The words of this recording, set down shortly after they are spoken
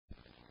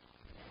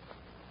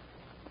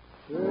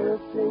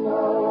Drifting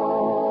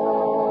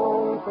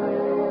along,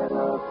 playing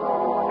a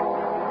song.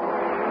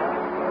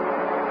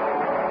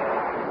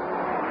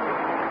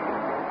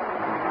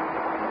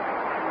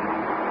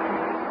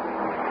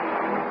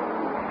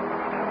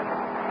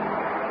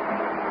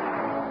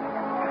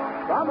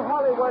 From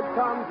Hollywood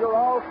comes your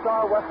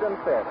all-star Western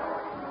theater,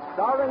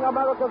 starring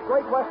America's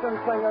great Western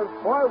singers,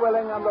 Foy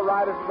Willing and the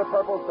Riders of the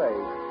Purple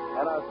Sage,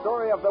 and a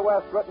story of the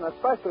West written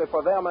especially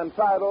for them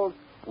entitled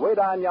Way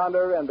Down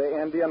Yonder in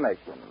the Indian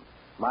Nation.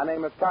 My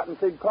name is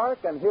Cottonseed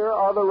Clark, and here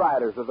are the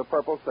Riders of the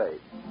Purple Sage.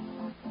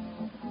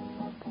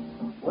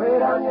 Way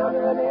down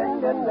yonder in the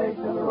Indian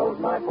Nation, I rode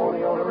my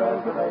pony on a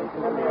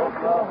reservation in the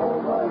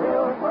Oklahoma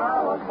hills where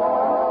I was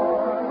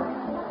born.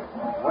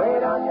 Way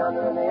down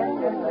yonder in the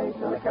Indian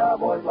Nation, the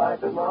cowboy's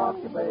life is my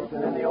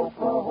occupation in the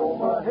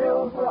Oklahoma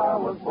hills where I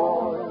was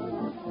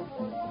born.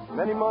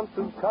 Many months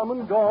have come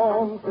and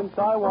gone since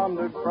I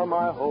wandered from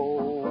my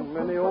home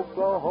in the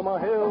Oklahoma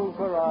hills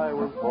where I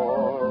was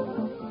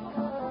born.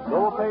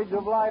 Though a page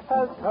of life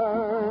has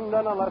turned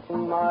and a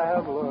lesson I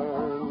have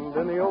learned,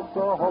 in the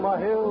Oklahoma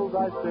hills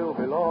I still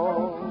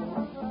belong.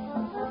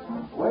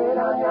 Way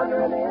down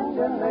yonder in the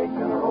Indian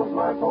Nation, I rode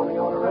my pony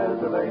on a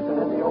reservation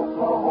in the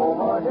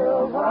Oklahoma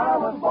hills where I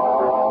was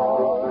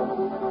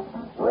born.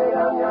 Way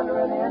down yonder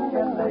in the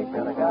Indian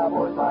Nation, a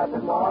cowboy's life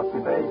is my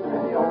occupation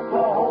in the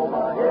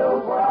Oklahoma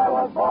hills where I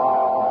was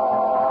born.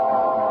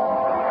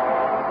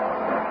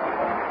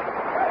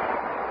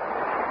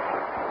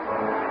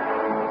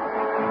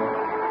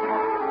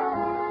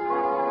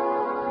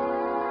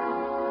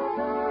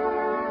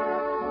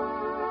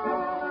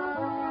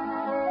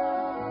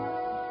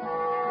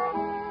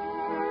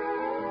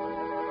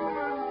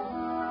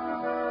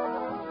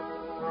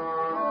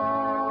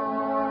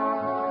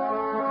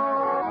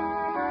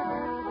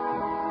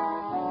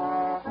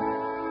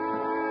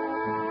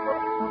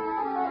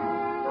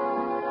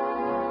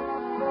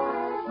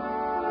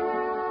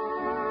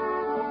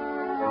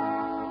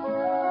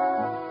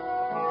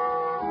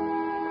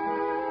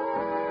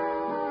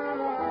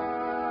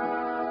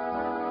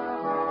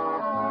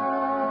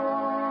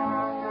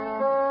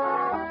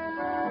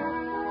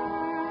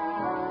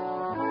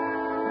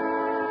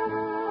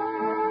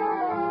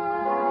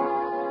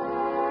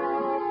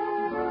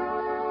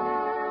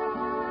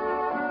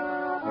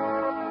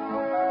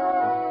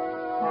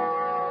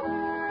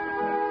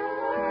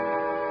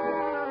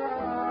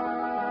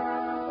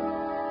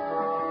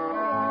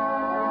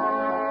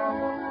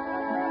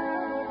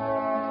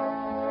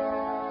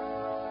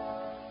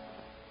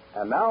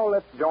 And now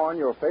let's join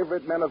your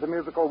favorite men of the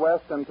musical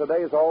West in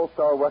today's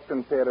all-star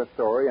Western theater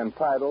story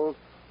entitled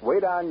Way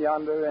Down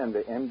Yonder in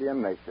the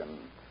Indian Nation,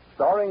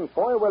 starring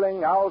Foy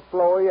Willing, Al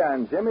Sloey,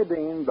 and Jimmy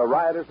Dean, the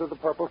Riders of the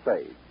Purple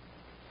Sage.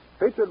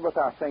 Featured with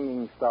our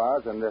singing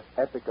stars in this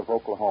epic of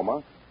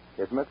Oklahoma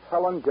is Miss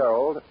Helen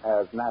Gerald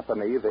as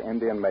Nathany, the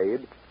Indian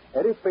maid,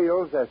 Eddie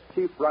Fields as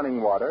Chief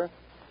Running Water,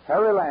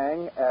 Harry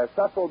Lang as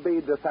Cecil B.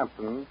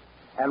 DeSempson,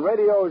 and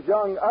radio's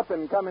young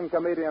up-and-coming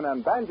comedian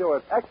and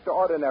banjoist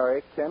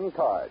extraordinary, Ken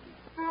Card.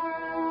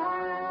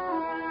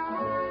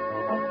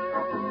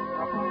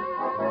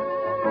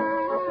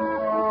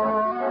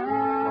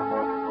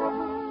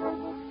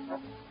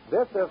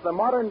 This is the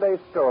modern-day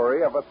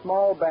story of a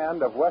small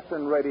band of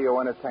Western radio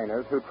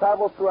entertainers who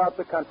travel throughout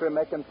the country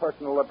making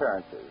personal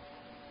appearances.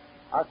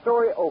 Our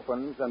story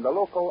opens in the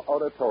local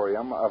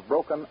auditorium of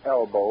Broken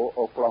Elbow,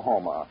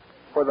 Oklahoma,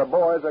 where the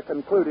boys are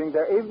concluding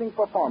their evening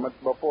performance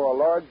before a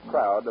large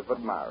crowd of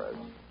admirers.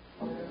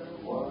 There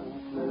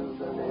once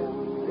lived an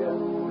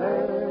Indian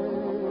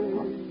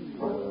maid,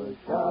 a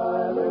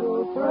shy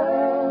little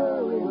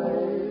prairie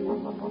maid,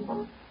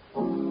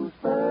 who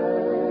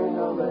sang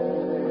a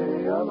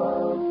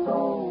love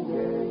song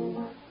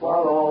gay,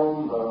 while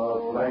on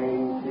the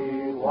plain she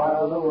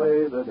whiled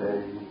away the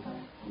day.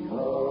 She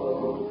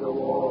loved a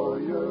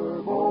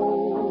warrior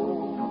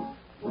bold,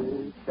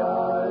 this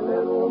shy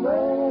little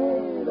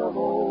maid of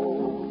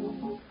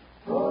old,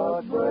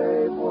 but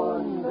brave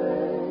one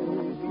day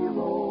he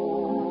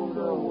rode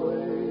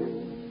away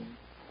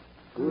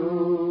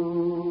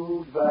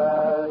to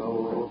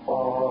battle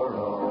far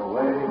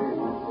away.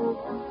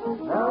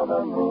 Now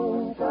the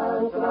moon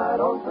shines tonight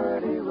on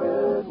pretty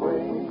Red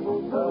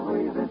Wing, the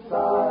breeze is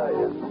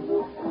sighing,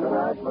 the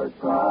night bird's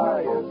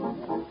crying,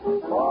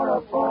 far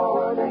up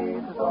far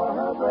east saw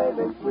her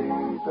bravely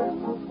sleeping,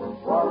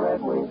 while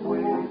Red Wing's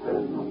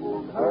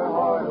weeping her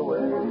heart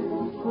away.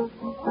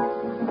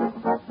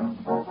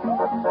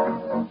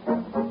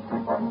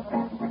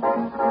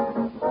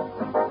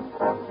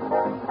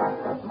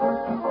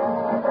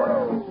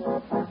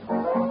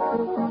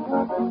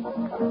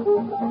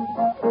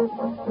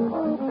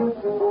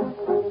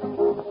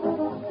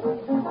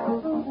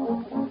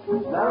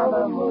 Now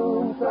the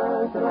moon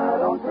shines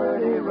tonight on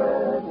pretty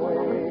Red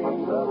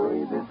Wing, the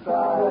breeze is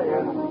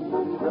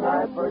sighing, the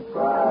night bird's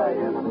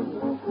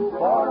crying,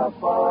 far up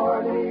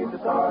far neath the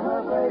star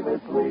her baby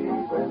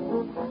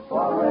sleeping,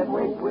 while Red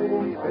Wing's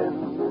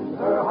weeping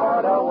her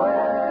heart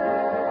away.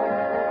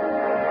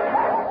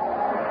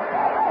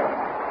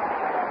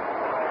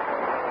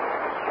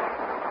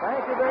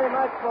 Thank you very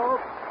much,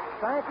 folks.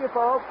 Thank you,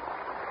 folks.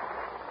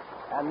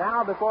 And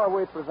now, before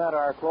we present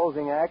our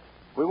closing act,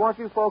 we want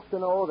you folks to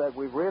know that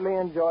we've really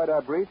enjoyed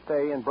our brief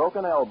stay in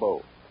Broken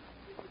Elbow.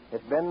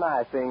 It's been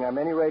nice seeing our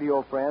many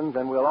radio friends,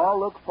 and we'll all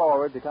look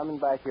forward to coming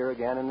back here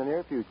again in the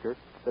near future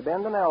to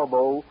bend an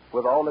elbow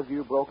with all of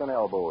you broken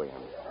elbowing.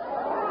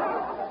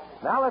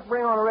 Now let's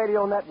bring on a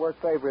radio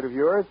network favorite of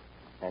yours.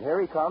 And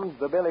here he comes,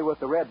 the Billy with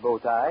the red bow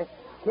tie,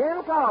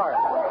 Ken Carr.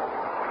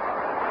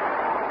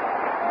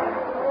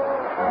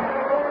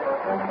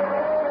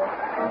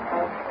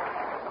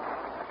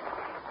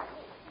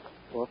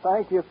 Well,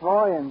 thank you,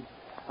 Foy, and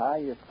hi,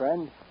 your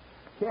friend.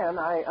 Ken,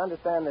 I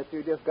understand that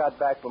you just got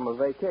back from a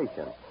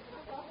vacation.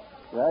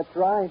 That's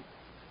right.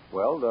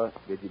 Well,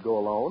 did you go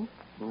alone?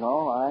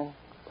 No, I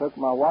took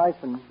my wife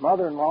and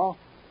mother-in-law.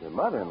 Your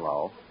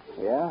mother-in-law?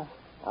 Yeah,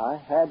 I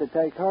had to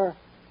take her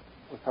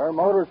with her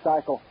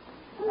motorcycle.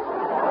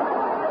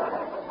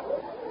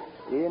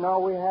 You know,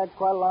 we had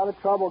quite a lot of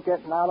trouble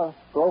getting out of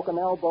Broken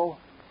Elbow.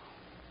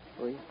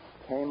 We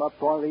came up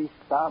to one of these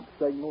stop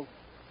signals.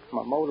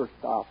 My motor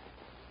stopped.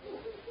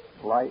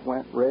 Light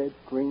went red,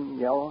 green,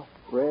 yellow,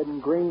 red,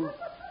 and green.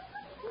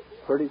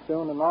 Pretty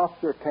soon an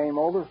officer came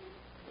over.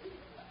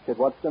 Said,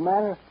 "What's the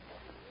matter?"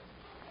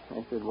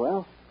 I said,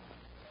 "Well,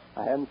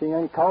 I haven't seen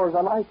any colors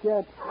I like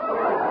yet."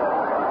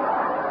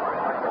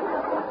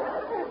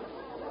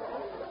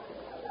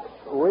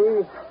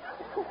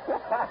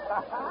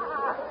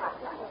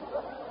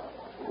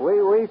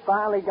 We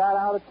finally got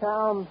out of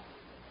town.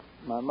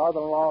 My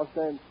mother-in-law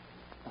said,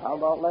 "How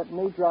about letting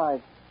me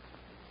drive?"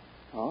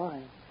 All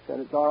right. Said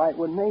it's all right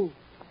with me.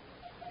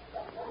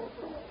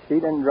 She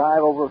didn't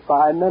drive over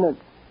 5 minutes.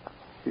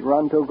 She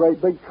run to a great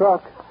big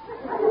truck.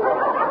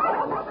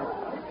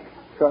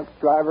 Truck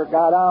driver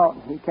got out.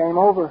 He came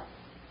over.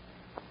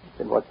 I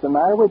said, "What's the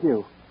matter with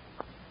you?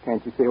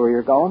 Can't you see where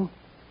you're going?"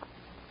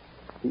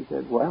 He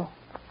said, "Well,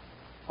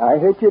 I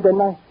hit you,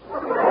 didn't I?"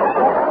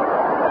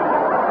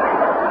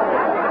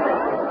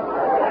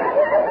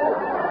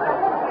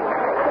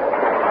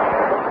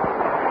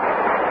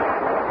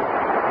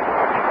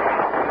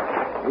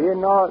 You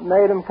know, it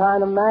made him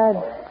kind of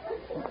mad.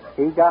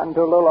 He got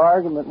into a little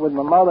argument with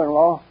my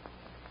mother-in-law.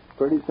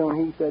 Pretty soon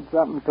he said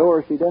something to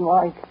her she didn't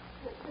like.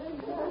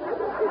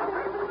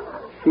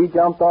 She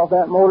jumped off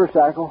that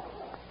motorcycle,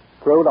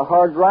 throwed a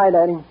hard right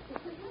at him.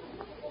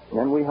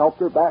 Then we helped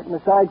her back in the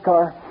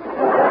sidecar.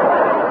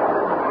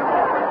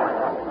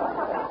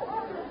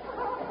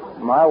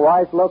 My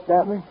wife looked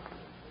at me.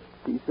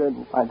 She said,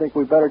 "I think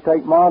we better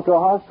take Mom to a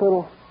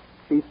hospital.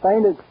 She's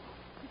fainted."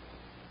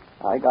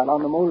 I got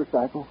on the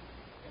motorcycle,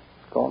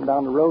 going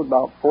down the road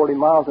about 40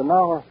 miles an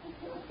hour.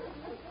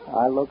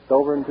 I looked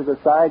over into the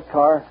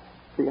sidecar,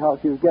 see how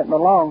she was getting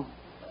along.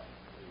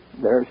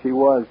 There she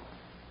was,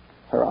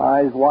 her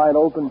eyes wide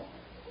open,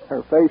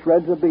 her face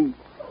red as a beet.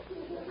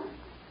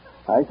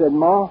 I said,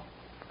 "Ma,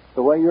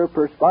 the way you're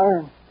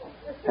perspiring,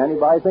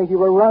 anybody think you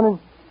were running?"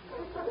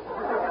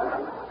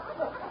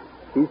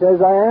 She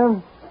says, "I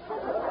am.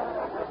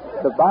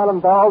 The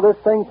bottom valve this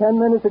thing 10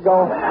 minutes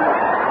ago."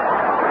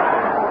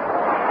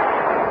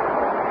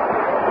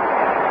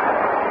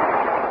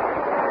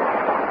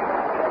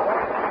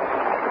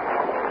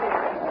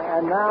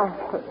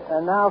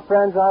 And now,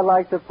 friends, I'd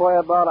like to play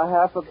about a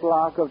half a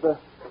block of the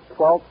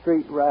 12th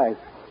Street Rag.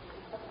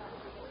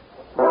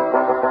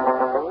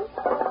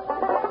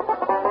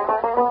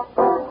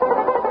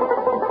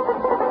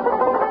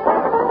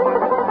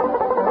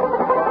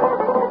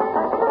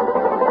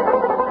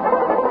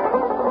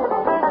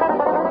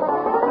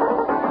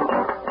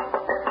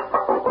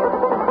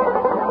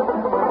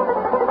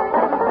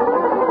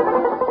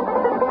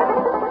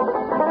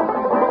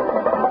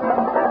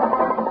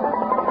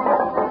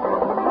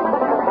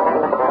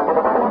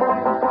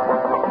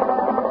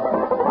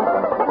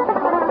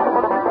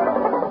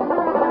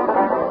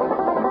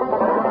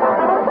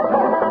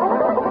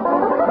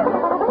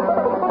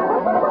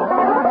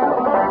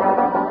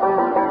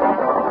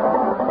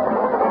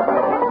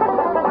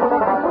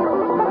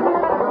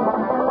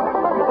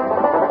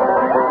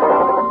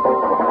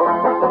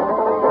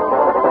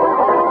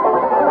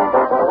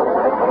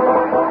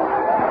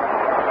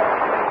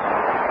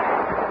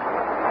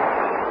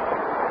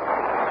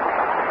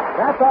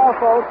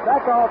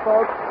 That's all,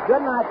 folks.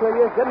 Good night to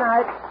you. Good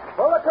night.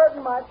 Pull the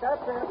curtain, Mike.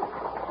 That's it.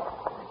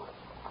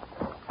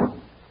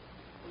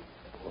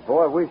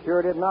 Boy, we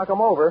sure did knock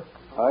 'em over.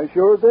 I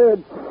sure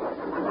did.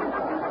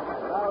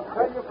 Now,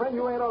 tell your friend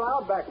you ain't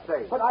allowed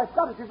backstage. But I've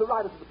got to give the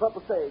writers of the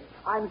Purple Sage.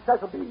 I'm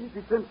Cecil B.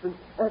 Simpson,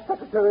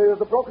 Secretary of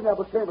the Broken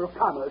Elbow Chamber of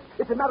Commerce.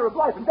 It's a matter of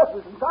life and death for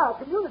this entire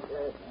community.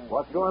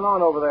 What's going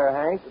on over there,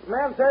 Hank? This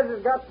man says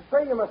he's got to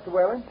see you, Mr.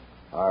 Whalen.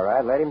 All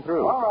right, let him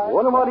through. All right.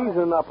 Wonder what he's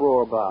in an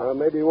uproar about.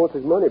 Maybe he wants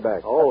his money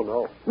back. Oh,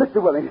 no.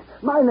 Mr. Willing,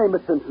 my name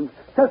is Simpson.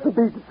 Cecil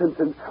B.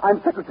 Simpson.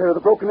 I'm Secretary of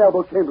the Broken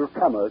Elbow Chamber of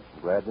Commerce.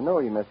 Glad to know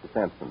you, Mr.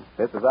 Simpson.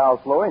 This is Al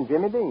Sloy and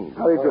Jimmy Dean.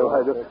 How do you do?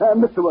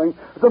 Mr. Willing,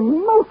 the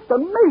most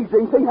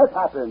amazing thing has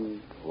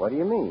happened. What do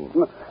you mean?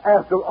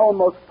 After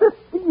almost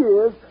 50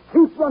 years,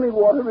 Keith Running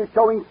Water is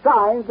showing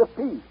signs of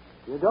peace.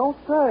 You don't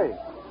say.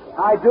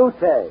 I do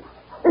say.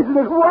 Isn't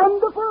it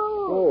wonderful?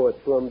 Oh, it's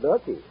Plum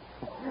Ducky.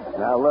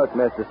 Now, look,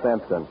 Mr.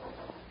 Simpson.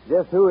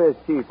 Just who is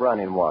Chief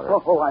Running Water?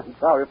 Oh, I'm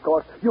sorry, of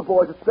course. You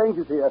boys are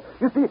strangers here.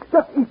 You see,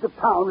 just east of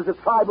town is a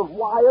tribe of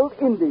wild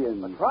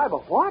Indians. A tribe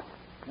of what?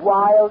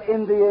 Wild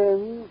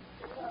Indians.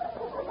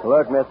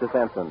 Look, Mr.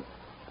 Simpson,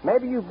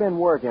 maybe you've been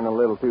working a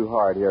little too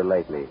hard here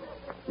lately.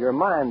 Your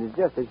mind is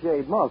just a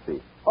shade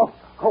mulchy.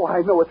 Oh,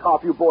 I know it's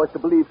hard for you boys to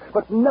believe,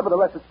 but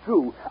nevertheless it's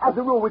true. As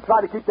a rule, we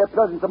try to keep their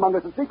presence among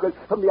us a secret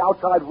from the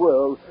outside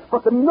world.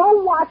 But the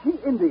Nowachi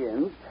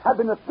Indians have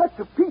been a threat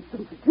to peace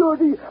and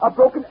security of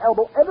Broken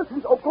Elbow ever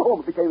since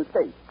Oklahoma became a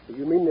state.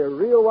 You mean they're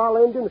real wild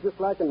Indians, just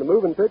like in the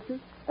moving pictures?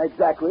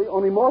 Exactly,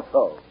 only more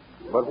so.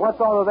 But what's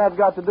all of that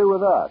got to do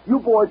with us? You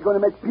boys are going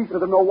to make peace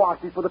with the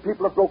Nowashis for the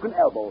people of Broken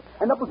Elbow.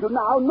 And up until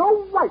now,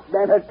 no white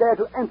man has dared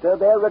to enter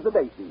their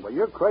reservation. Well,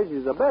 you're crazy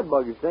as a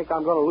bedbug. You think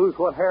I'm going to lose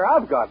what hair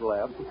I've got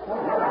left.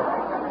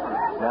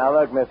 Now,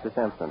 look, Mr.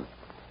 Simpson,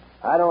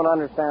 I don't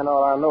understand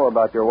all I know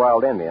about your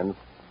wild Indians,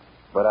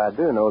 but I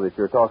do know that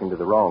you're talking to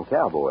the wrong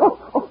cowboy.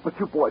 But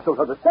you boys don't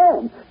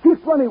understand. Chief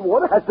Running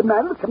Water has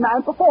demanded a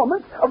command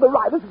performance of the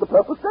Riders of the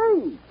Purple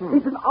Sage.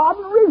 He's an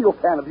ardent radio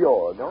fan of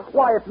yours.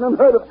 Why, it's an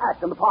unheard of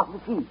act on the part of the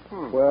chief.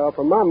 Well,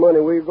 for my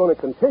money, we're going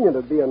to continue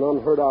to be an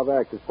unheard of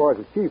act as far as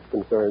the chief's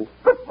concerned.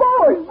 But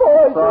boys!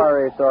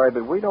 Sorry,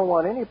 but we don't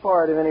want any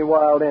part of any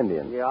wild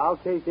Indians. Yeah, I'll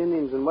chase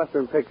Indians in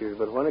Western pictures,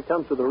 but when it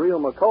comes to the real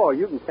McCoy,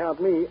 you can count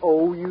me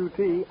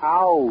O-U-T,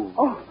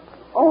 ow.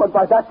 Oh, and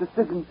by that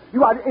decision,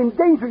 you are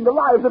endangering the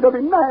lives of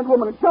every man,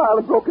 woman, and child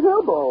in Broken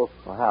Elbow.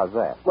 Well, how's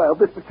that? Well,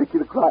 this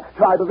particular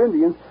tribe of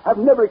Indians have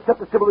never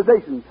accepted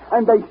civilization,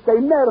 and they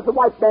stay mad at the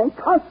white man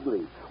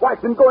constantly. Why,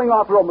 it's been going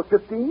on for almost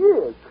 15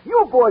 years.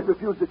 You boys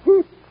refuse to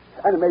keep,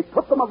 and it may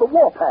put them on the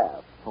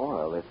warpath.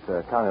 Well, it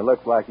kind of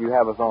looks like you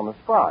have us on the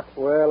spot.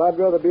 Well, I'd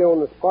rather be on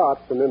the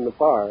spot than in the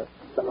fire.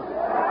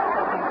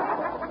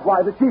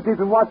 Why, the chief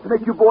even wants to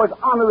make you boys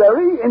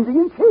honorary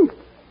Indian chiefs.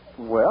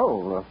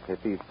 Well,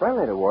 if he's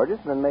friendly towards us,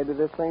 then maybe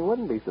this thing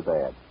wouldn't be so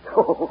bad.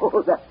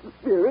 Oh, that's the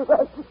spirit.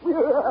 Why,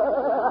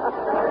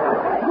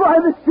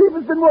 the chief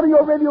has been one of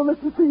your radio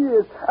listeners for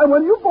years. And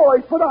when you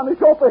boys put on a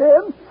show for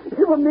him,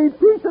 he will need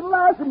peace at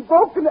last in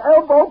Broken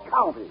Elbow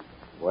County.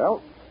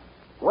 Well,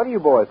 what do you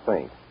boys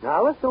think?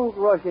 Now, let's don't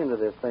rush into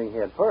this thing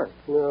head first.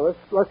 No,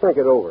 let's think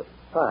it over.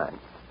 Fine.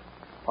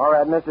 All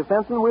right, Mr.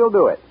 Simpson, we'll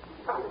do it.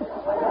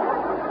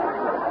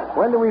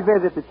 When do we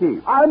visit the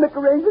chief? I'll make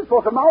arrangements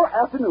for tomorrow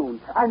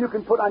afternoon, and you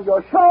can put on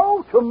your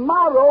show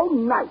tomorrow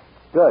night.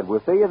 Good. We'll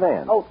see you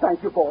then. Oh,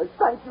 thank you, boys.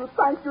 Thank you.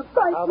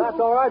 Now, that's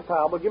all right,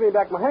 pal, but give me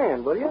back my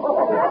hand, will you?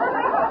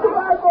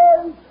 Goodbye,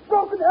 boys.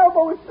 Broken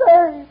Elbow is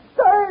saved.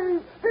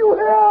 Saved. Do you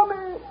hear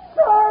me?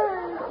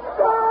 Saved.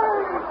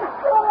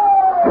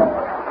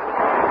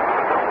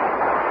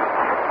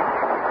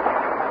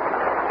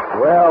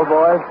 Well,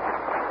 boys,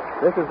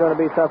 this is going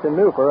to be something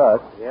new for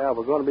us. Yeah,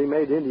 we're going to be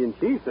made Indian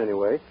chiefs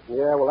anyway.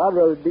 Yeah, well, I'd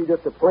rather be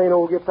just a plain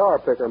old guitar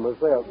picker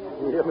myself.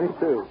 Yeah, me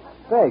too.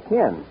 Say,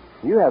 Ken,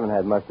 you haven't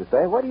had much to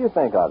say. What do you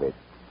think of it?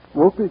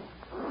 Whoopee. Hey,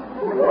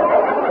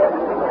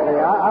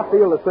 I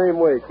feel the same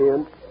way,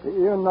 Ken.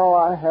 You know,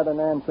 I had an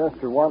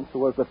ancestor once who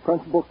was the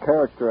principal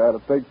character at a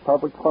big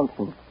public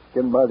function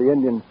given by the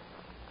Indians.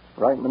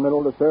 Right in the middle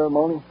of the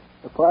ceremony,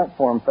 the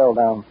platform fell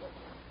down.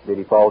 Did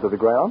he fall to the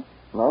ground?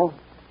 No,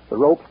 the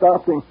rope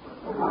stopped him.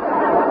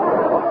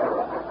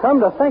 Come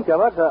to think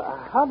of it,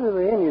 how do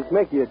the Indians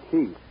make you a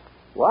chief?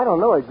 Well, I don't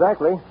know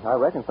exactly. I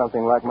reckon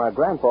something like my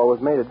grandpa was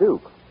made a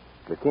duke.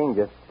 The king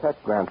just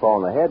touched Grandpa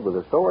on the head with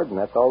a sword, and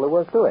that's all there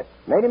was to it.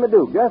 Made him a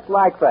duke, just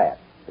like that.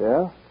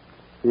 Yeah?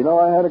 You know,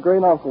 I had a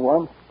great uncle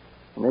once.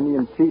 An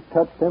Indian chief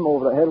touched him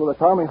over the head with a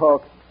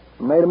tomahawk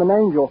and made him an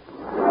angel.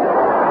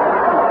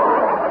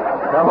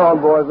 Come on,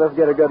 boys, let's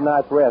get a good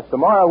night's rest.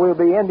 Tomorrow we'll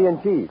be Indian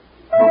chiefs.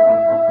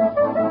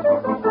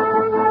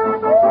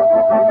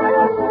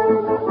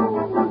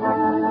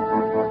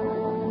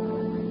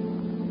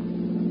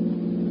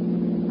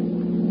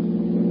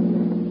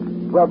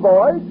 Well,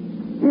 boys,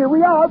 here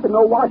we are at the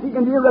Nowachi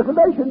Indian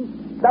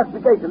Reservation. That's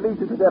the gate that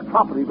leads into their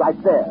property right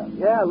there.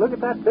 Yeah, look at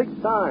that big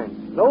sign.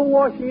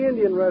 Nowachi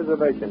Indian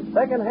Reservation.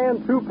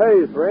 Second-hand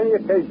toupees for any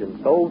occasion.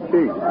 Sold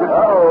cheap.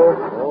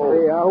 Uh-oh.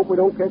 Hey, I hope we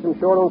don't catch them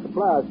short on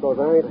supplies, because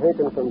I ain't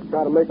hanking from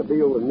trying to make a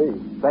deal with me.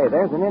 Say,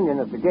 there's an Indian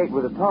at the gate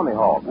with a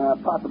tomahawk.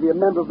 Possibly a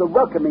member of the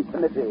welcoming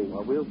committee.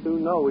 Well, we'll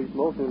soon know. He's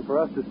motioning for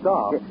us to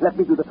stop. Yes, let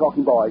me do the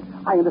talking, boys.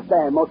 I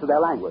understand most of their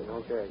language.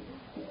 Okay.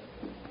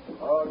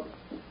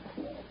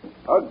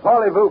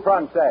 Parlez-vous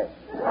français?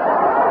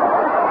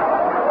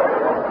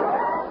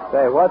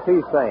 Say, what's he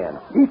saying?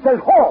 He says,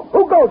 halt!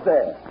 Who goes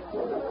there?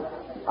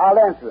 I'll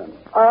answer him.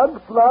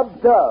 Ugg,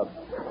 flub, dub.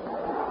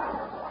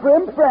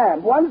 Frim,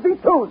 fram, onesie,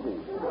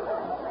 twosie.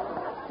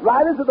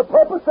 Riders of the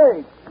Purple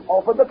Sage,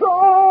 open the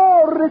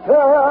door, return.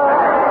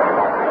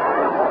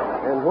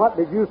 And what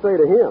did you say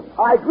to him?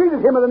 I greeted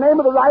him in the name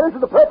of the Riders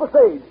of the Purple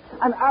Sage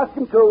and asked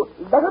him to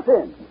let us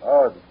in.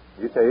 Oh,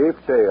 you say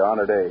ifche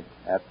honor day.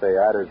 At the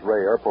Iders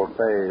Ray Airport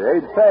say,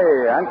 hey,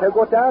 say, ante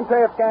gotante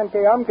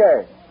afkanke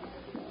amke.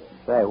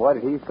 Say, what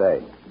did he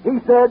say? He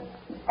said,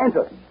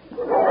 enter.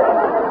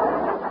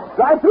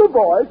 drive through,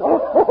 boys.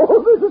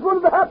 Oh, this is one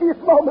of the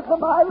happiest moments of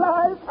my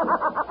life.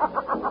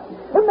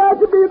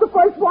 Imagine being the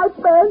first white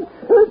man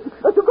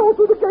to go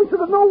through the gates of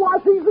the no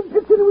washings and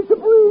continuing to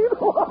breathe.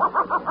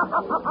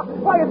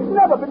 Why, it's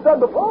never been done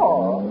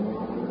before.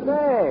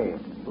 Say,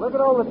 look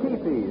at all the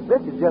teepees.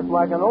 This is just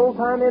like an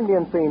old-time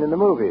Indian scene in the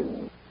movies.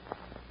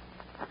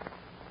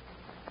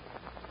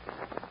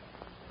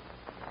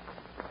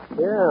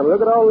 Yeah,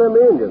 look at all them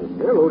Indians.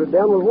 They're loaded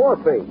down with war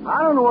paint.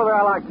 I don't know whether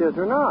I like this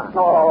or not.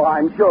 Oh,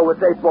 I'm sure we're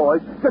safe,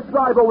 boys. Just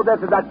drive over there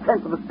to that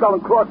tent with the skull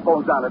and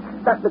crossbones on it.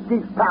 That's the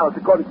chief's palace,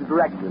 according to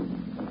directions.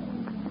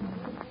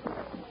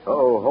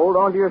 Oh, hold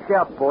on to your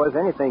scalps, boys.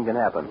 Anything can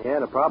happen.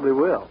 Yeah, it probably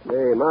will.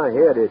 Hey, my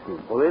head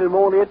itches. Well, it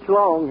won't itch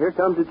long. Here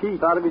comes the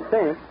chief out of his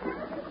tent.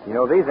 You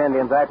know, these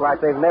Indians act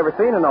like they've never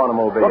seen an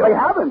automobile. Well, they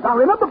haven't. Now,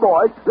 remember,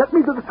 boys, let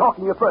me do the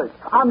talking here first.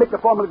 I'll make the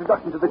formal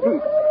introduction to the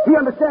chief. He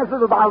understands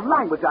little of our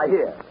language, I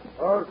hear.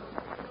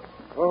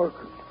 Look.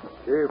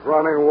 Chief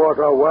Running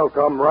Water,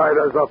 welcome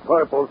riders of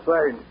Purple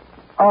Sage.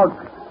 Ugh.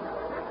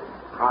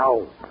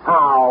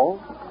 How?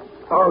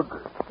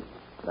 Ugh.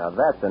 Now,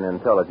 that's an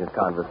intelligent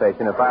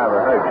conversation if I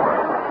ever heard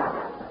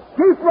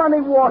Chief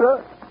Running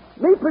Water,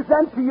 me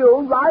present to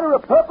you rider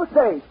of Purple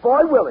Sage,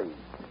 Boy Willie.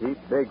 one. Deep,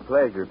 big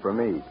pleasure for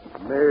me.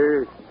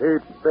 Me,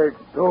 heap big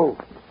too.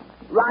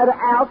 Rider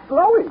Al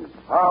Sloey.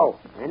 How?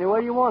 Any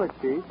way you want it,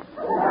 Chief.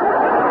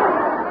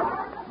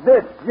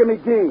 This, Jimmy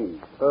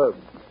Dean.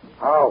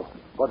 How?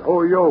 But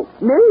who you?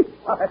 Me?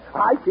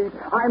 Hi, Chief.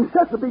 I'm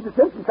Cecil B.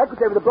 Simpson,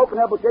 Secretary of the Broken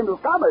Elbow Chamber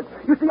of Commerce.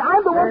 You see,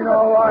 I'm the one... Ain't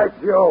no like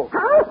you.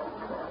 Huh?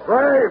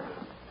 Braves,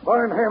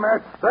 burn him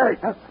at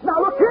stake. Now,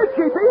 look here,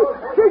 Chiefy.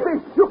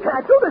 Chiefy, you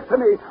can't do this to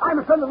me. I'm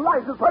a son of the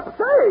riders of Purple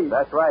Sage.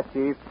 That's right,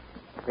 Chief.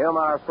 Him,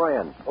 our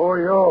friend. Who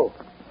you?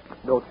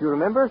 Don't you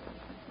remember?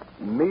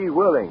 Me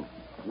willing.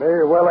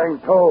 Me willing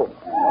too.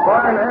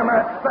 Burn him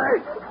at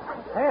stake.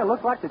 Hey, it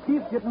looks like the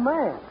chief's getting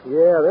mad.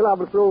 Yeah, they'll have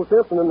to throw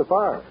Simpson in the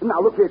fire.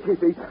 Now, look here,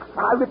 Chiefy.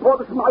 I report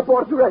this to my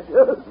board of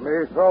directors.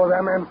 Me throw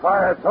them in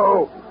fire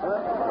too.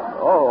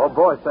 Oh,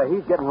 boy, say,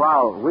 he's getting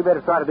riled. We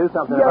better try to do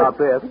something about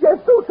this. Yes,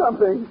 do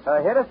something.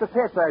 Hit us the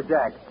pitch there,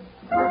 Jack.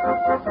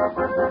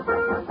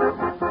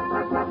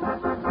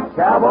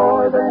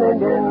 Cowboys and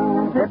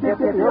Indians, yip, yip,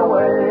 yip, your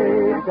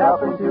way.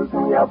 Chopping,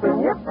 shooting, yelping,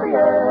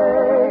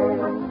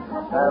 yippee-yay.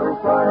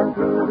 Paddles flying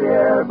through the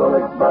air,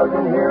 bullets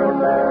buzzing here and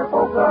there.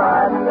 Folks are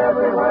hiding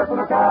everywhere from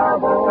the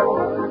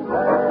cowboys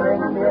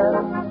and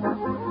Indians.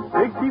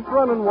 Big Chief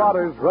Running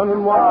Water's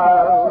running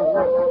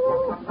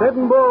wild.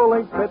 Sitting Bull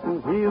ain't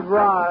fitting, he's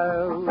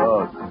riled.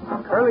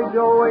 Curly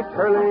Joe ain't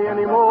curly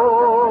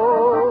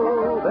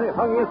anymore. They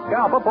hung his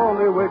scalp up on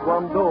their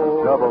wigwam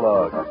door. Double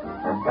log.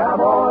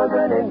 Cowboys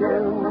and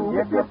Indians,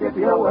 yip, yip, yip,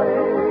 your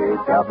way.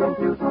 Chopping,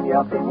 shooting,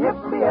 yelping,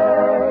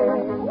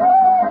 yippee-yay.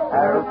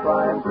 Arrows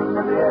flying through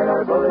the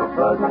air, bullets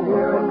buzzing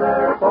here and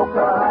there. Folks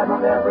are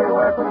hiding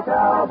everywhere from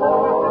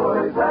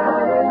cowboys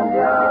and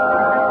Indians.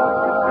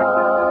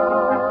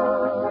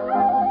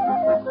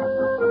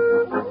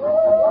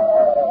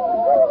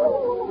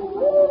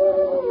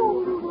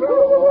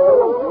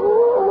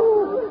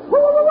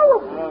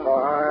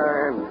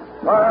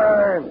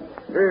 Fine.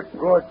 Keep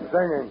good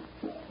singing.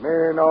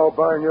 Me no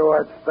burn you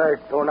at stake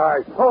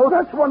tonight. Oh,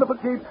 that's wonderful,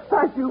 Chief.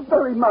 Thank you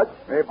very much.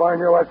 Me burn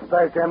you at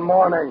stake in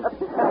morning.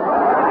 Chief,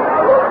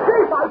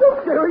 are you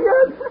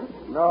serious?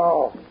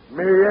 No,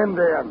 me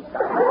Indian.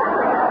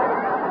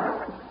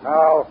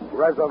 Now,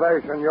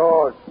 reservation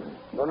yours.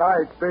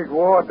 Tonight, big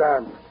war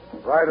dance.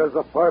 Riders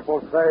of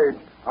Purple Sage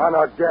on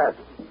a guest.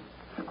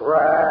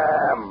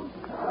 Scram.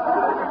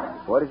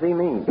 What does he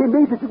mean? He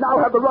means that you now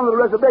have the run of the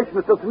reservation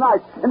until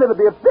tonight, and it'll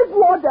be a big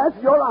war dance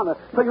in your honor,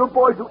 so you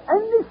boys do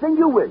anything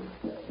you wish.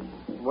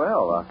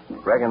 Well,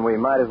 reckon we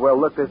might as well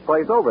look this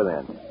place over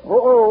then.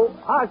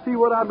 I see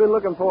what I've been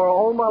looking for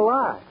all my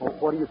life.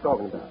 What are you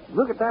talking about?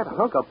 Look at that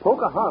hunk of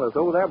Pocahontas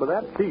over there with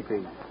that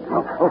chiefy.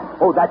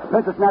 That's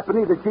Princess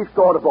Napanee, the chief's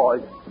daughter,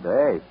 boys.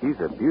 Say, she's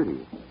a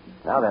beauty.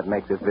 Now that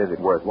makes this visit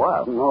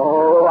worthwhile.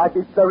 Oh, I'd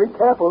be very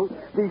careful.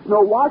 These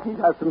Nowashis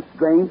have some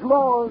strange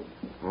laws.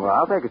 Well,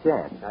 I'll take a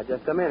chance. Now,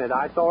 just a minute.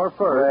 I saw her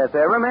first.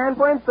 Yes, every man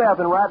for himself,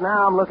 and right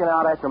now I'm looking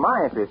out after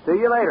my interest. See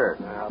you later.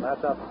 Now,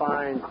 that's a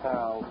fine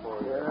cow for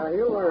you. Yeah,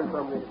 he'll learn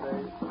from these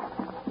things.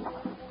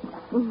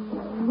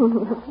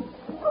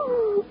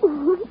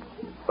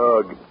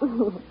 Ugh.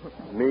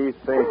 Me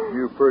think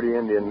you pretty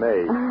Indian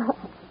maid.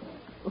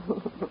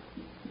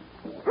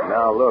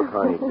 Now look,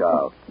 honey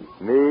child.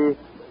 Me,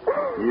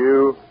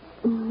 you,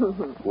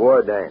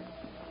 war dance.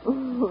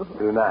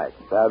 Tonight,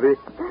 savvy?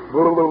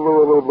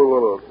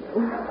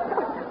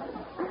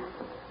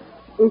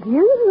 If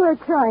you were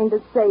trying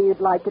to say you'd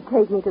like to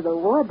take me to the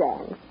war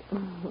dance,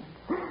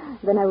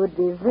 then I would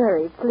be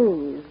very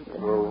pleased.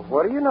 Well,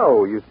 what do you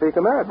know? You speak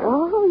American.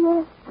 Oh,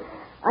 yes.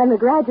 I'm a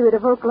graduate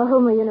of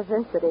Oklahoma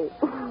University.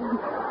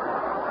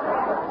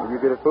 You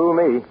could have fooled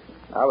me.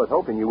 I was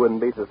hoping you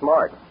wouldn't be so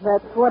smart.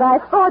 That's what I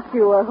thought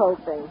you were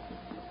hoping.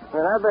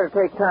 Then I'd better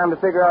take time to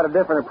figure out a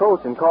different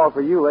approach and call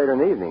for you later in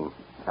the evening.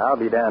 I'll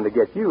be down to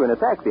get you in a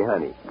taxi,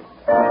 honey.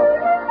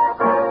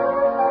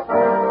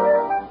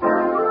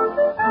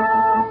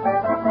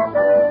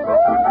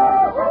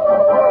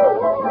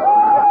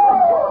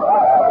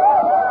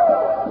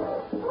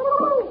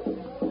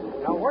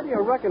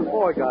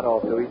 boy got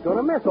off to? He's going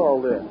to miss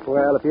all this.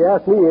 Well, if you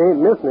ask me, he ain't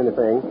missing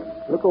anything.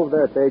 Look over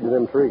there at the edge of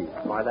them trees.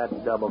 Why,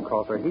 that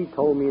double-crosser. He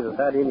told me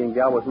that Indian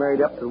gal was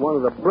married up to one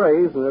of the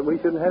Braves and that we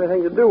shouldn't have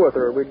anything to do with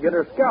her. We'd get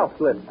her scalp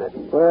slit, said he.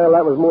 Well,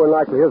 that was more than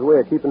likely his way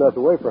of keeping us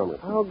away from her.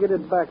 I'll get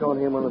it back on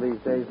him one of these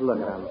days. Look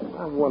at him.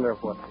 I wonder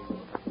what...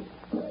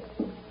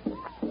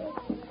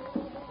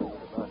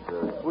 That's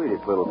the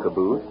sweetest little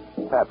caboose,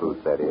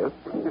 papoose, that is,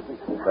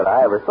 that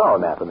I ever saw,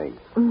 Napanee.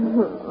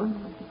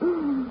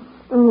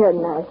 You're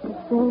nice to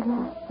say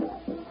that,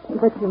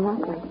 but you're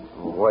nothing.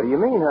 What do you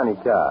mean, honey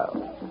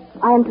child?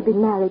 I am to be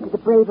married to the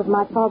brave of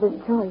my father's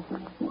choice.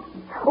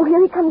 Oh,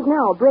 here he comes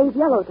now, brave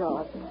Yellow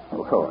Dog.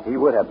 Well, he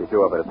would have to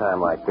show up at a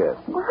time like this.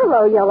 Oh,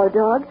 hello, Yellow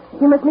Dog.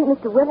 You must meet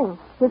Mr. Willing.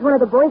 He's one of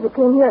the boys that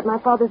came here at my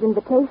father's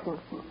invitation.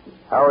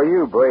 How are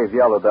you, brave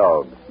Yellow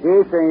Dog?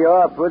 Gee,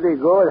 senor, pretty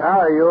good. How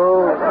are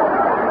you?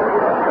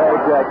 Hey,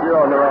 Jack, you're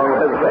on the wrong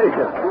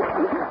reservation.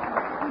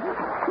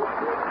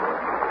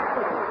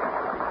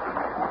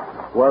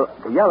 Well,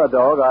 Yellow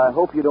Dog, I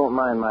hope you don't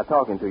mind my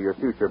talking to your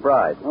future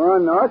bride. Oh,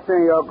 no,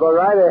 senor. Go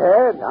right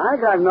ahead. I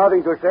got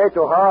nothing to say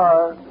to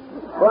her.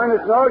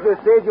 Buenos noches.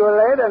 See you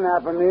later,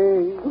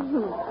 Napanee.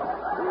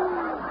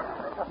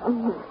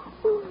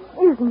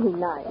 Isn't he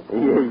nice?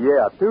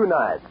 Yeah, too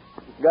nice.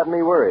 Got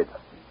me worried.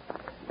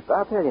 But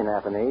I'll tell you,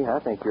 Napanee, I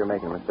think you're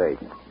making a mistake.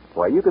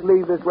 Why, you could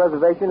leave this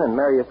reservation and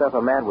marry yourself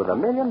a man with $1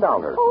 million.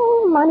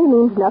 Oh, money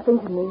means nothing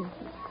to me.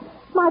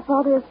 My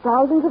father has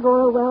thousands of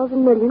oil wells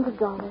and millions of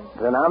dollars.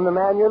 Then I'm the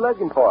man you're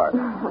looking for.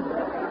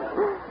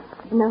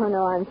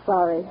 No, I'm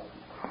sorry.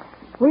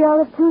 We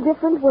are of two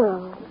different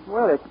worlds.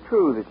 Well, it's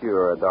true that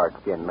you're a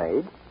dark-skinned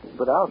maid,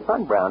 but I'll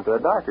sun-brown to a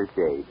darker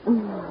shade.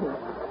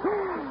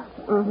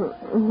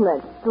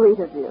 That's sweet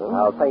of you.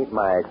 I'll paint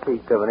my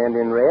cheeks of an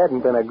Indian red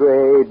and pin a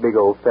great big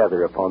old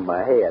feather upon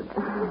my head.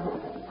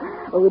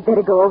 Well, we'd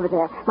better go over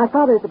there. My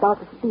father is about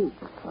to speak.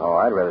 Oh,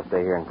 I'd rather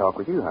stay here and talk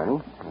with you,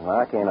 honey. Well,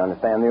 I can't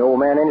understand the old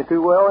man any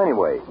too well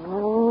anyway.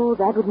 Oh,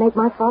 that would make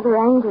my father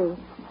angry.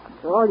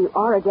 After all, you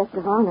are a guest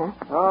of honor.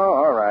 Oh,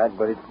 all right,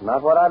 but it's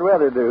not what I'd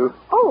rather do.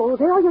 Oh,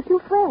 there are your two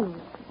friends.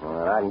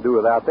 Well, I can do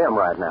without them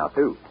right now,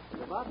 too.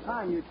 It's about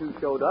time you two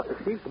showed up. The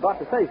chief's about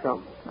to say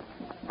something.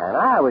 And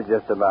I was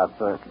just about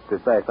to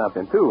say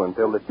something, too,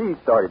 until the chief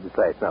started to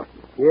say something.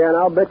 Yeah, and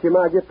I'll bet you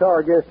my guitar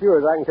against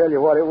yours. I can tell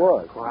you what it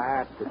was.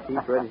 Quiet. The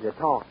chief's ready to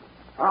talk.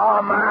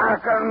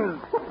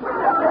 Americans,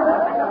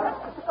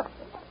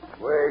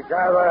 we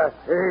gather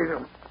here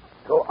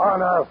to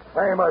honor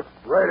famous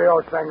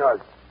radio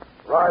singers,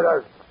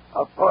 riders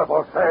of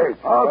Purple Sage.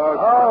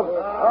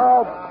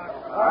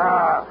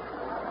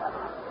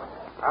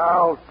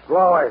 Al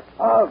Sloey.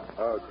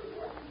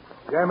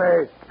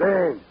 Jimmy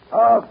Dean.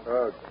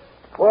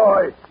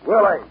 Boy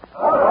Willing.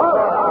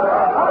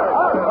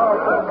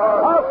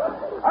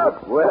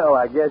 Well,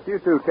 I guess you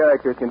two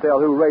characters can tell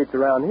who rates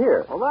around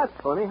here. Well, that's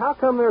funny. How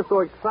come they're so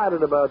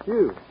excited about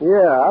you?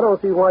 Yeah, I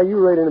don't see why you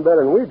rate any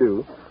better than we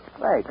do.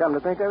 Hey, come to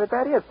think of it,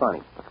 that is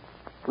funny.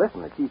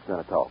 Listen, the chief's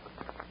going to talk.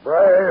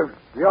 Brave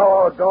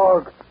Yellow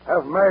Dog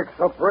have made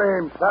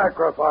supreme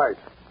sacrifice.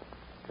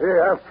 He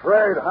have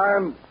trade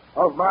hand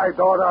of my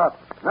daughter,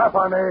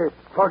 Napanee,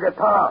 for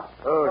guitar.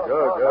 What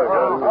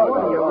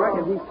do you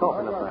reckon he's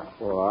talking about?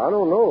 Well, I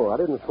don't know. I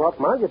didn't swap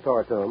my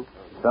guitar to him.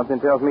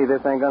 Something tells me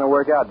this ain't going to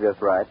work out just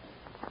right.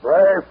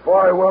 Brave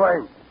Boy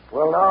Willing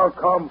will now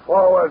come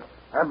forward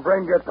and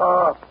bring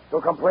guitar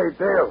to complete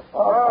deal.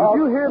 Did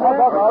you hear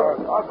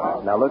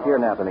that? Now, look here,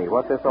 Napanee.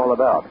 What's this all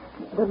about?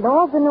 The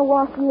law of the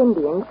Milwaukee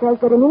Indian says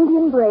that an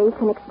Indian brave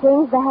can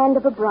exchange the hand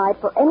of a bride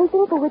for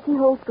anything for which he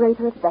holds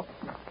greater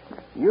affection.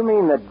 You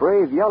mean that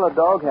brave Yellow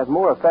Dog has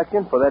more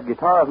affection for that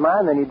guitar of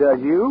mine than he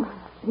does you?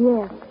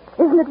 Yes.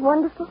 Isn't it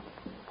wonderful?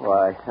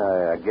 Why,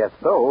 I guess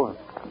so.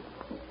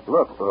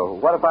 Look,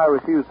 what if I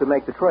refuse to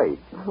make the trade?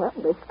 Well,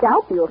 they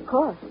scalp you, of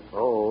course.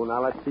 Oh,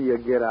 now let's see you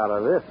get out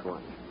of this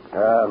one.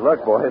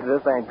 Look, boys,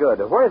 this ain't good.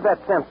 Where's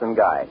that Simpson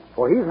guy?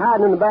 Well, he's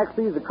hiding in the back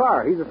seat of the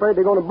car. He's afraid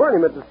they're going to burn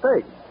him at the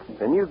stake.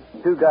 Then you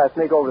two guys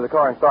sneak over to the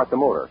car and start the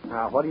motor.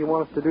 Now, what do you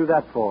want us to do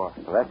that for?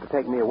 Well, that's to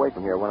take me away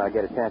from here when I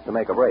get a chance to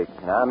make a break.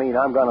 And I mean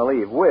I'm going to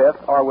leave with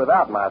or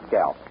without my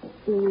scalp.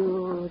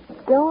 You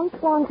don't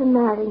want to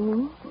marry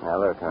me? Now,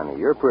 look, honey,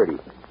 you're pretty.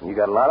 You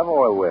got a lot of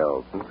oil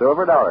wells and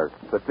silver dollars,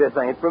 but this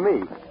ain't for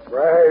me.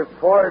 Brave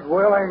Floyd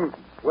Willing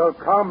will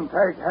come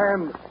take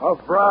hand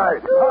of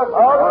bride. Go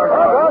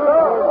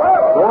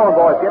on,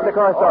 boys. Get the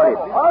car started.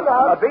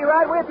 I'll be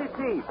right with you,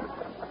 Chief.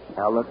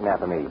 Now, look,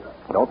 Napanee.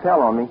 Don't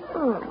tell on me.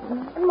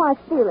 My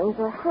feelings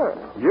are hurt.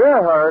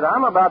 You're hurt.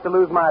 I'm about to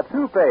lose my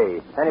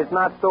toupee, and it's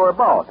not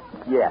store-bought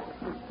yet.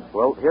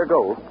 Well, here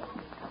goes.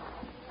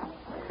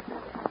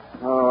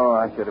 Oh,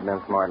 I should have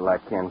been smart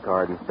like Ken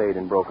Card and stayed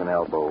in Broken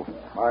Elbow.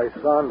 My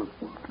son,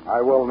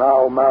 I will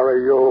now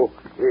marry you,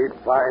 eat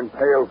fine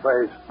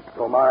paleface,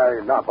 to my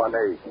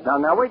Napanee.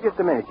 Now, wait just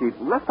a minute, Chief.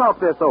 Let's talk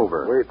this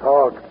over. We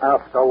talk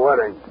after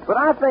wedding. But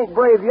I think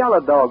brave Yellow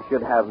Dog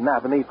should have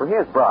Napanee for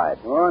his bride.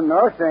 Oh,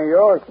 no,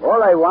 senor.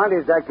 All I want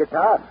is that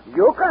guitar.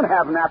 You can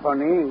have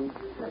Napanee.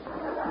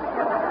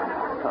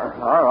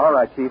 All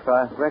right, Chief.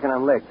 I reckon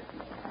I'm licked.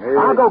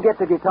 I'll go get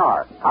the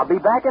guitar. I'll be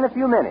back in a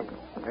few minutes.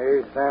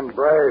 Me send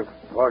Brave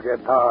for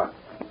guitar.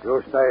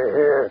 You stay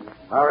here.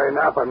 Hurry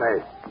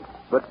Nappanee.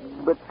 But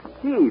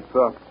Chief,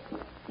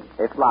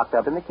 it's locked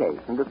up in the case.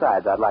 And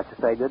besides, I'd like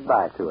to say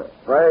goodbye to it.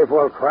 Brave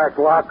will crack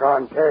lock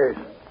on case.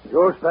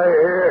 You stay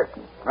here.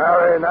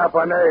 Hurry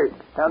Nappanee.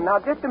 Now,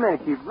 just a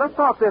minute, Chief. Let's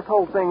talk this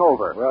whole thing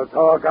over. We'll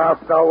talk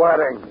after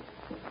wedding.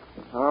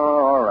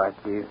 Oh, all right,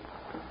 Chief.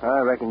 I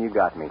reckon you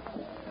got me.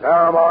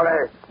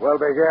 Ceremony will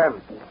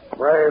begin.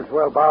 Braves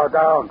will bow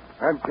down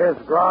and kiss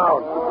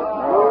ground.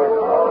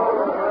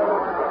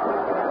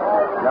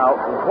 Now,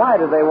 why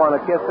do they want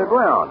to kiss the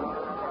ground?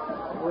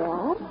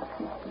 Well,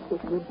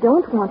 if you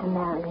don't want to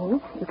marry me,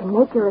 you can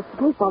make your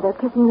escape while they're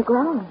kissing the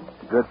ground.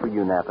 Good for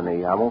you,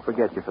 Nappanee. I won't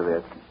forget you for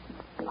this.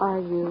 Are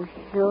you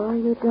sure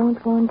you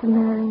don't want to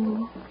marry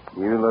me?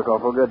 You look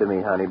awful good to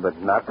me, honey,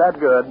 but not that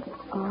good.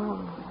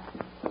 Oh,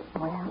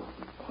 well,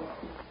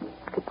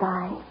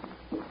 goodbye.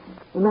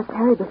 You must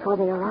hurry before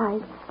they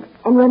arrive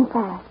and run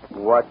fast.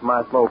 Watch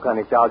my smoke,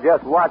 honey, child.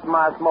 Just watch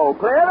my smoke.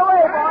 Clear it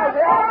away, boys.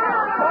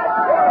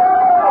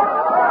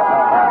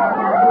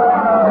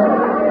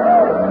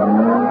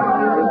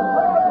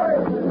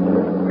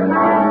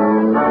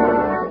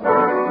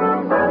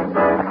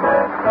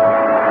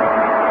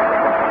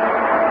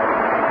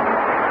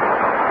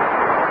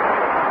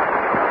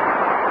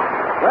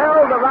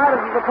 Well, the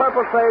Riders of the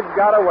Purple Sage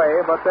got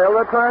away, but they'll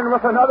return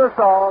with another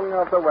song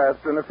of the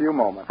West in a few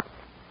moments.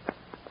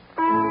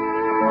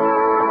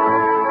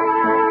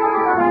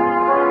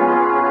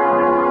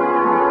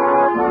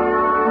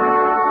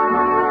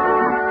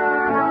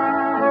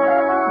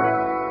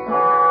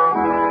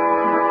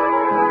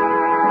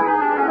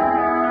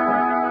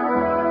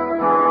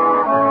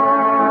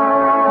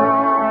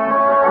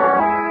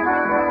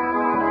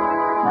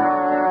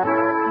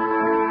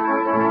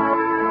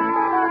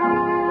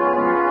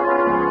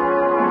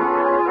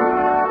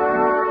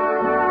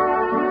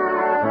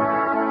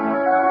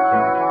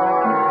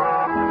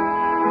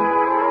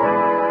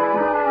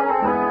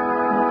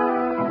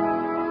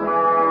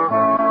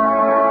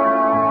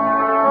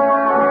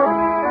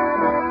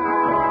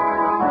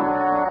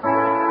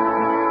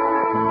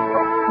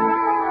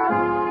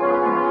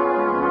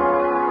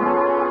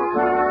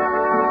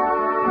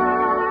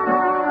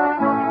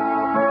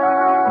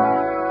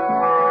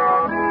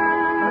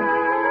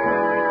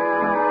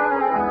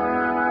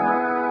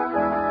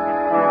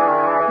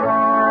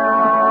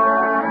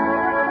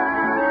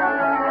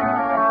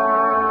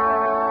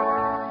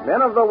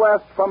 Men of the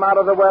West from out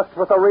of the West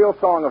with a real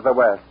song of the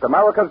West.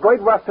 America's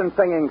great Western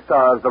singing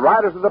stars, the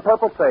Riders of the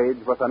Purple Sage,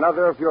 with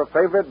another of your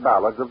favorite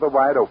ballads of the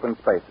wide open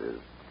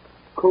spaces.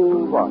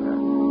 Cool Water.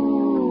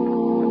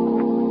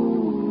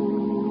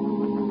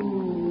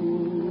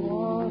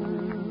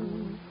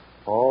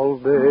 All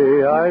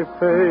day I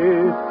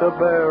faced a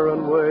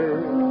barren way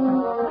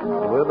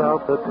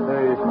without the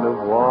taste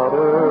of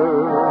water.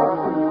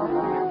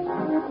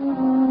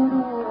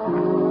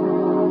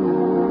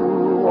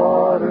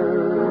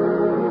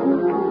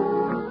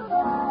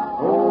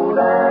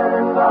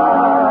 And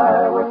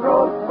I with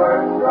throats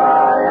burned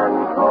dry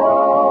and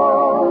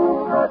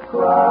cold that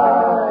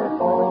cry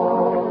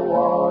for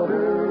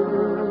water.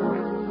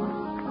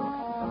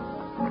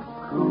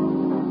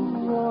 Cool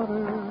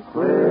water,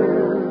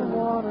 clear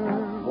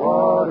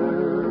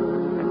water.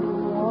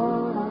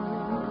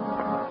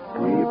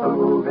 Keep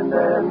moving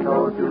then,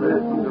 don't you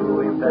listen to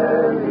him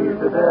then. He's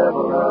the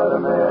devil, not a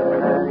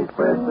man, and he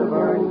spreads the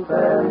burning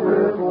sand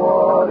with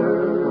water.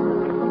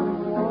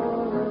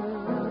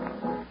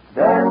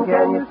 Then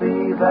can you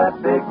see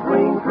that big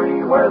green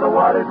tree where the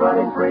water's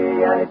running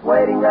free and it's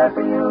waiting there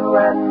for you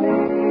and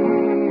me?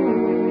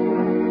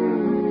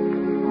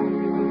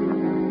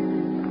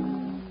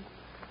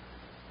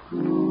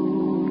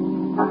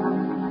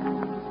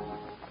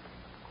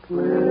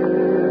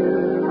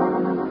 Clear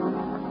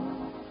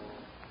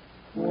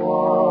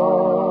water.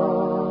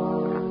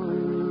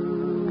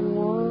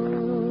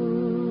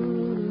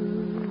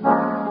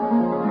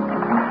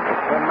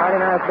 It's been mighty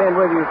nice being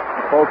with you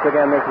folks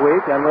again this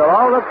week, and we'll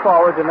all look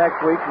forward to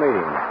next week's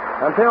meeting.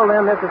 Until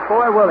then, this is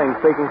Foy Willing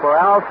speaking for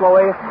Al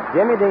Sloey,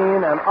 Jimmy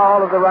Dean, and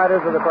all of the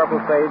Riders of the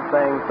Purple Sage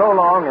saying so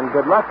long and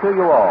good luck to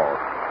you all.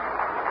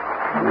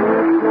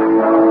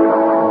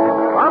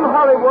 From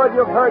Hollywood,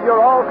 you've heard your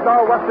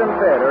all-star Western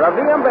Theater, a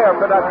V.M. Bear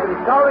production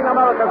starring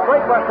America's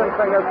great Western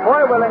singers,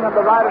 Foy Willing and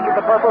the Riders of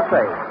the Purple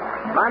Sage.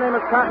 My name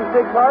is Captain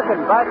Steve Clark,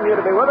 inviting you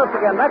to be with us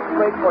again next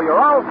week for your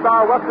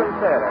all-star Western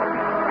Theater.